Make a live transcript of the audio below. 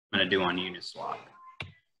I'm going to do on Uniswap.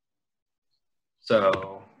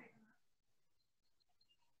 So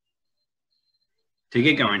to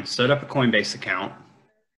get going, set up a Coinbase account,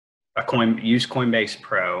 use Coinbase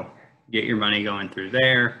Pro, get your money going through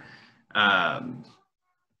there. And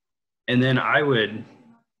then I would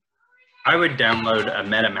download a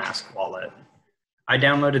MetaMask wallet. I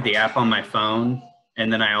downloaded the app on my phone,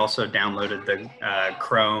 and then I also downloaded the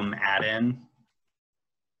Chrome add-in.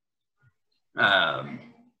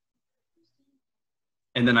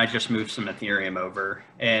 And then I just moved some Ethereum over,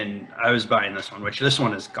 and I was buying this one, which this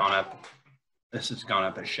one has gone up. This has gone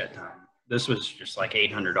up a shit ton. This was just like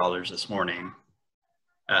 $800 this morning.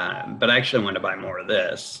 But I actually want to buy more of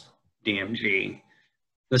this DMG.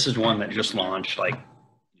 This is one that just launched like,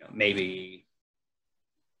 maybe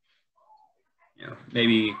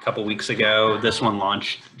a couple weeks ago. This one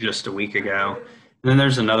launched just a week ago. And then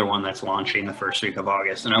there's another one that's launching the first week of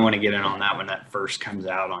August, and I want to get in on that when that first comes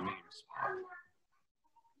out on Uniswap.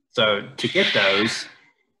 So to get those,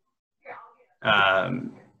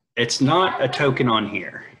 it's not a token on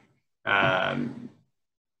here.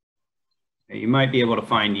 You might be able to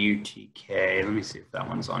find UTK. Let me see if that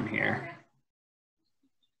one's on here.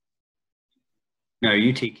 No,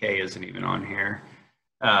 UTK isn't even on here.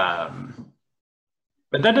 But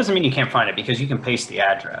that doesn't mean you can't find it, because you can paste the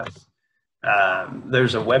address.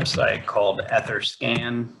 There's a website called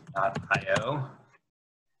etherscan.io.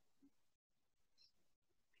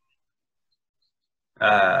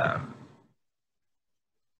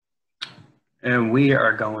 And we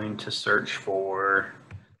are going to search for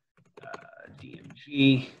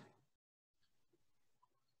DMG.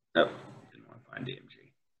 Oh, didn't want to find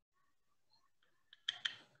DMG.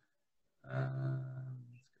 Let's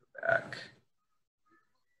go back.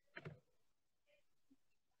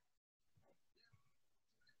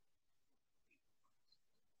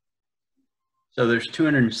 So there's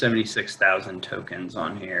 276,000 tokens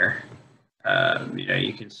on here.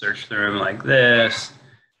 You can search through them like this.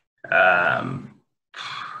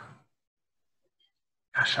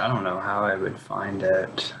 Gosh, I don't know how I would find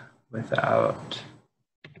it without.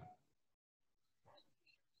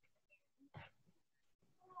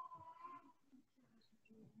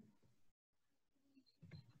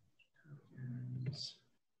 Tokens.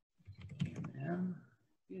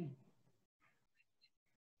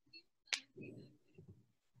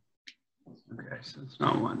 Okay, so it's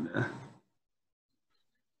not one to.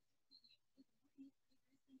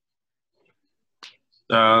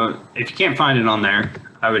 So if you can't find it on there,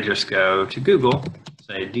 I would just go to Google,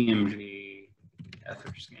 say DMG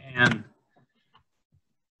Etherscan,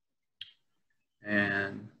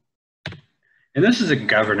 and this is a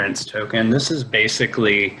governance token. This is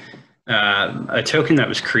basically a token that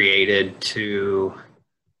was created to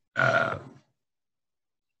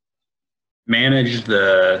manage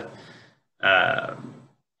the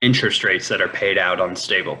interest rates that are paid out on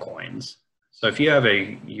stable coins. So if you have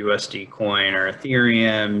a USD coin or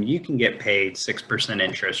Ethereum, you can get paid 6%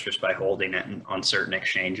 interest just by holding it on certain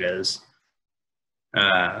exchanges.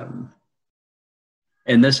 And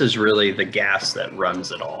this is really the gas that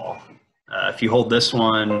runs it all. If you hold this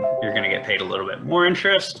one, you're going to get paid a little bit more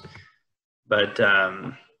interest, but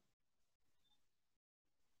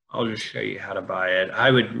I'll just show you how to buy it.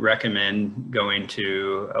 I would recommend going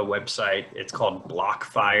to a website. It's called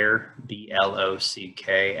BlockFire,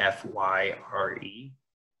 BLOCKFYRE.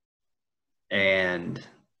 And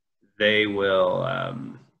they will,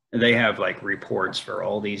 they have like reports for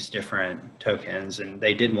all these different tokens. And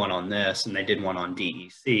they did one on this, and they did one on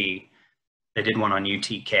DEC. They did one on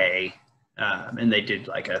UTK. And they did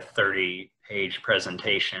like a 30-page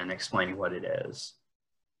presentation explaining what it is.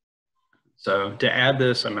 So to add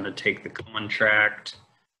this, I'm going to take the contract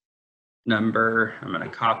number, I'm going to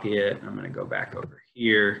copy it, I'm going to go back over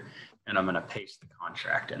here, and I'm going to paste the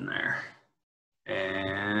contract in there.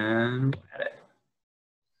 And we'll add it.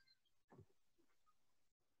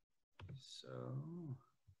 So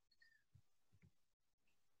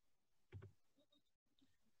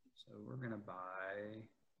we're going to buy,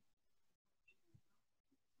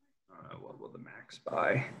 I don't know, what will the max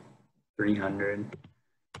buy? 300.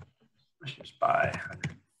 Let's just buy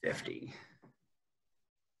 150.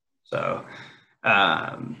 So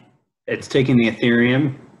it's taking the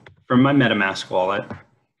Ethereum from my Metamask wallet,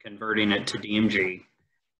 converting it to DMG.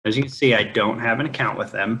 As you can see, I don't have an account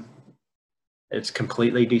with them. It's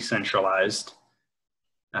completely decentralized.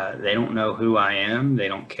 They don't know who I am. They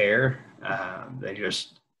don't care. They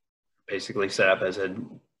just basically set up as a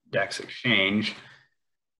DEX exchange.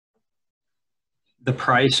 The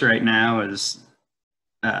price right now is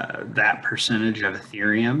that percentage of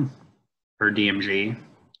Ethereum per DMG.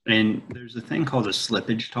 And there's a thing called a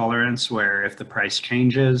slippage tolerance where if the price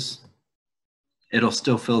changes, it'll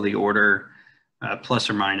still fill the order plus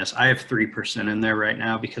or minus. I have 3% in there right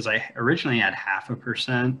now because I originally had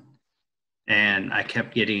 0.5%, and I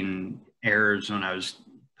kept getting errors when I was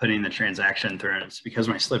putting the transaction through, and it's because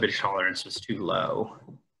my slippage tolerance was too low.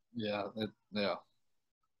 Yeah, yeah.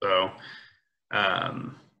 So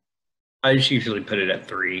I just usually put it at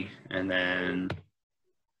 3 and then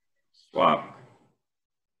swap.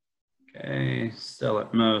 Okay, sell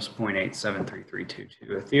at most 0.873322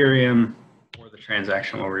 Ethereum, or the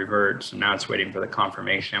transaction will revert. So now it's waiting for the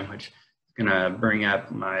confirmation, which is going to bring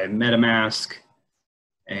up my Metamask.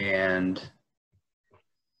 And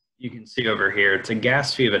you can see over here, it's a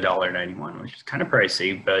gas fee of $1.91, which is kind of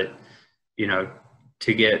pricey, but you know,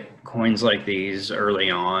 to get coins like these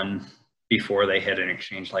early on before they hit an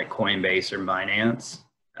exchange like Coinbase or Binance,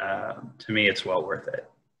 to me, it's well worth it.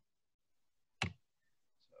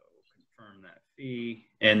 Fee,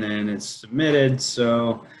 and then it's submitted.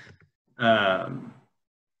 So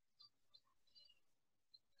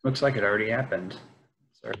looks like it already happened.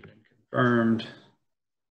 It's already been confirmed.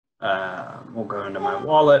 We'll go into my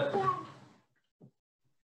wallet,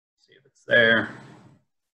 see if it's there.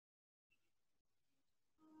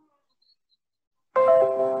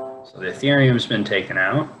 So the Ethereum's been taken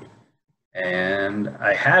out, and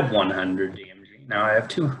I had 100 DMG. Now I have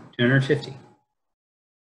 250.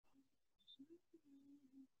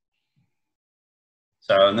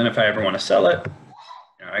 So, and then if I ever want to sell it,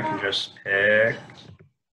 you know, I can just pick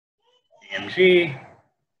DMG,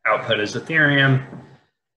 output is Ethereum,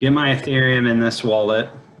 get my Ethereum in this wallet,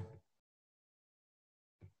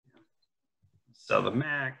 sell the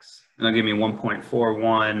max, and they'll give me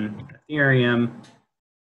 1.41 Ethereum.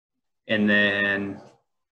 And then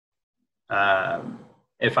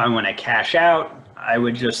if I want to cash out, I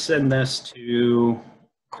would just send this to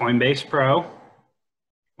Coinbase Pro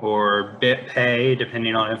or BitPay,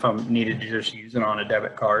 depending on if I needed to just use it on a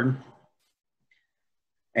debit card.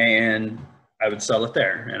 And I would sell it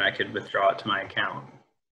there, and I could withdraw it to my account.